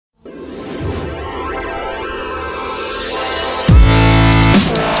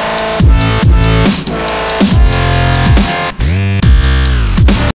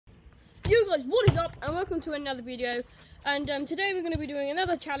another video. And today we're going to be doing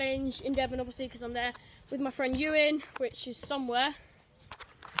another challenge in Devon, obviously, because I'm there with my friend Ewan, which is somewhere.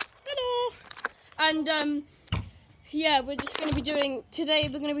 Hello! And yeah, we're just going to be doing, today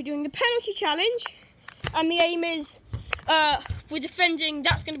we're going to be doing the penalty challenge. And the aim is, we're defending,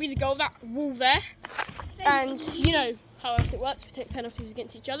 that's going to be the goal, that wall there. And you know how else it works, we take penalties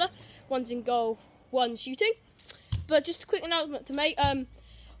against each other. One's in goal, one's shooting. But just a quick announcement to make,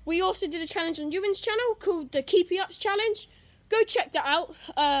 we also did a challenge on Ewan's channel called the Keepy Ups Challenge. Go check that out.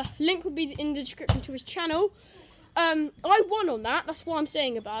 Link will be in the description to his channel. I won on that, that's what I'm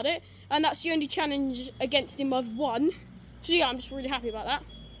saying about it. And that's the only challenge against him I've won. So yeah, I'm just really happy about that.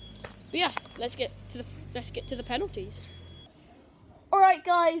 But yeah, let's get to the penalties. Alright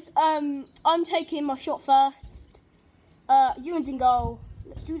guys, I'm taking my shot first. Ewan's in goal.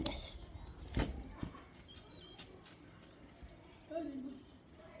 Let's do this.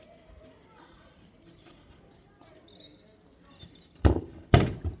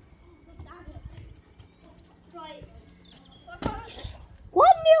 Right. 1-0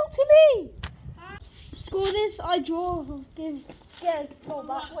 to me! Score this, I draw, get a goal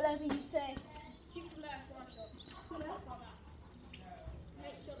back, whatever you say. Shoot from there, score a shot.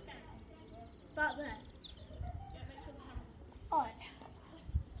 Make sure the camera. Back there. Yeah, make sure the camera. Alright.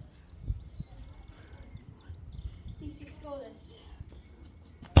 You should score this.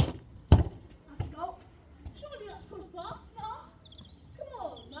 That's a goal. Surely that's crossbar. No. Come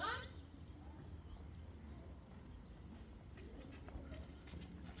on, man.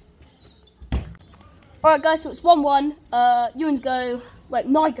 Alright guys, so it's 1-1. Ewan's go, wait,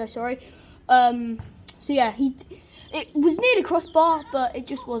 my go, sorry. So yeah, it was near the crossbar, but it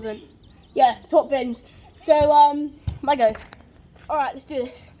just wasn't. Yeah, top bins. So, my go. Alright, let's do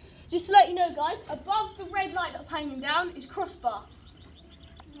this. Just to let you know guys, above the red light that's hanging down is crossbar.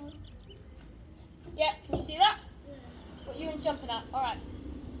 Yeah, can you see that? Yeah. What Ewan's jumping at, alright.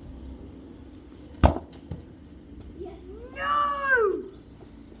 Yes. No!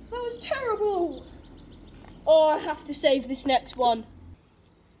 That was terrible! Oh, I have to save this next one.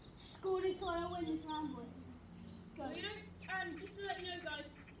 Score this so I win this round, boys. Go. Well, you know, and just to let you know, guys,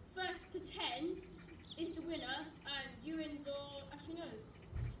 first to 10 is the winner, and Ewan's or actually no,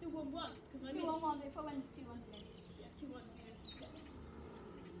 still 1-1 because I Still mean, 1-1, but if I win 2-1 today. yeah, 2-1 to get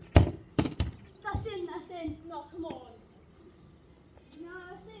this. That's in, that's in. No, come on. No,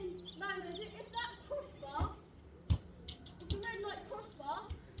 that's in. Man, if that's crossbar, if the red light's crossbar,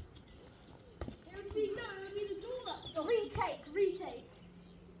 it would be the door that's gone. Retake.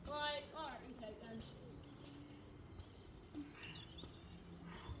 Alright, retake then.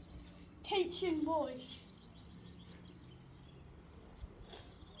 Tension, boys.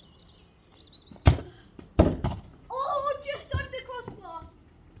 Oh, just under crossbar.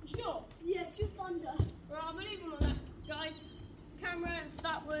 Sure. Yeah, just under. Right, I'm leaving on that, guys. Camera, if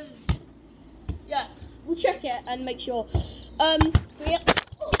that was... Yeah, we'll check it and make sure. But yeah.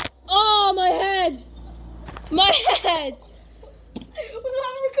 Oh, my head! My head! Was that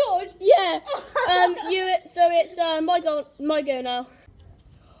on record? Yeah. So it's my go now.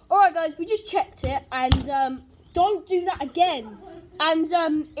 Alright guys, we just checked it and don't do that again. And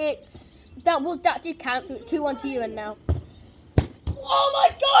that did count, so it's 2-1 to Ewan now. Oh my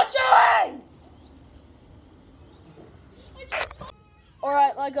god, Ewan!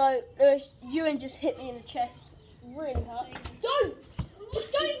 Alright, my go. Lewis, Ewan just hit me in the chest. It's really hurt.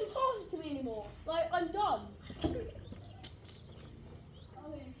 Just don't even pass it to me anymore. Like, I'm done.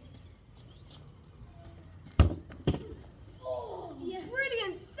 Oh, yes.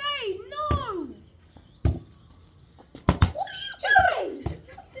 Brilliant save! No! What are you doing?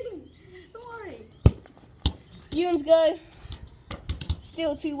 Nothing. Don't worry. Ewan's go.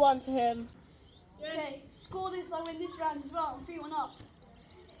 Still 2-1 to him. Okay, score this, I win this round as well. I'm 3-1 up.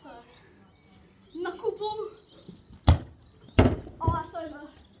 So, knuckleball. Oh, that's over.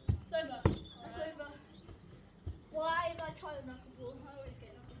 It's over. That's over. Why did I try the knuckleball? I always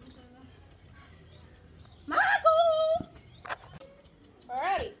get knuckleballs over. Michael!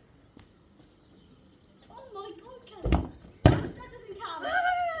 Alrighty. Oh my god, Kevin. That doesn't count.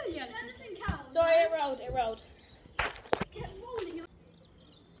 Yeah, That doesn't count. sorry, it rolled. Get rolling.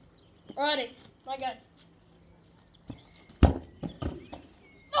 Alrighty, my go.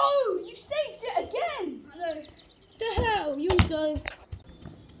 Oh, you saved it again! I know. The hell, you go.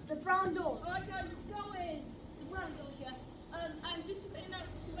 The brown doors. Alright guys, the goal is the brown doors, yeah. And just to put it out,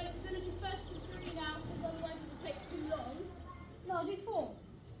 we're going to do first to 3 now, because otherwise it will take too long. No, I'll do 4.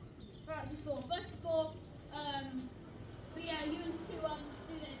 Alright, do 4. First to 4. But yeah, you and 2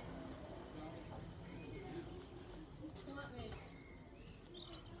 do this. Come at me.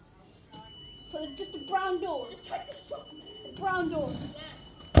 So the just the brown doors. Just try to shot. The brown doors.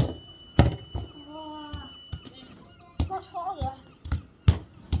 Yeah. Oh, Yes. much harder.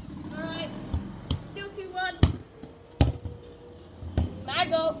 Alright. Still 2-1. My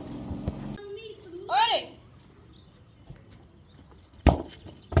go. Alrighty.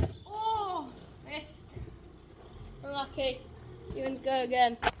 Oh, missed. Unlucky. You want to go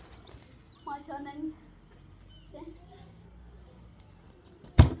again. My turn then.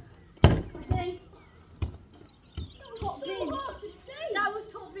 Top bins. hard to say. That was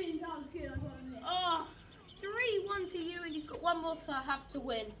top bins. That was good. I got to admit. Oh, 3-1 to you, and he's got one more to have to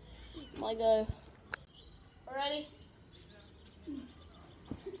win. My go. Ready?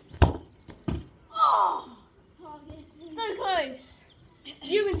 Oh, Oh, yes. so close.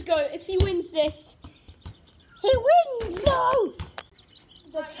 Ewan's go. If he wins this, he wins. No.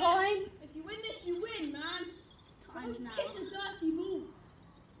 The time. If you win this, you win, man. Time's now. Kiss a dirty ball.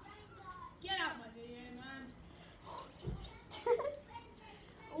 Get out my video, man.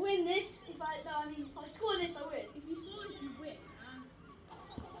 I win this. If I score this, I win. If you score this, you win,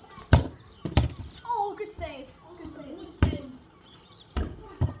 man. Oh, good save. Good save.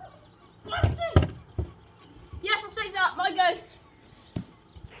 What save? Yes, I'll save that. My go.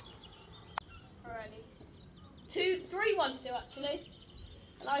 Alrighty. 3-1 still, actually.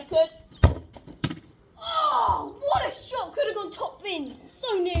 And I could. Oh, what a shot! Could have gone top bins.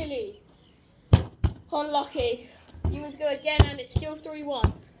 So nearly. Unlucky. You want to go again, and it's still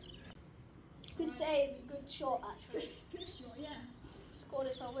 3-1. Good save. Good shot, actually. Good shot, yeah. Score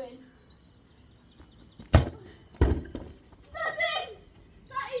this, I win. That's in!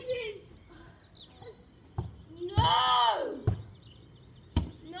 That is in. No!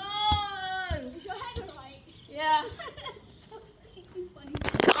 No! Is your head alright? Yeah. Funny.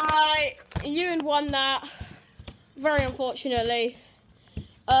 Alright, Ewan won that. Very unfortunately.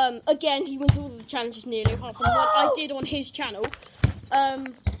 Again, he wins all the challenges nearly, apart from what I did on his channel.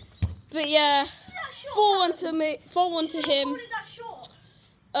 But yeah, 4-1 to me, 4-1 to him. That shot.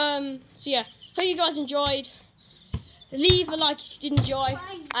 So yeah, hope you guys enjoyed. Leave a like if you did enjoy,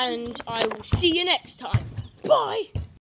 and I will see you next time. Bye!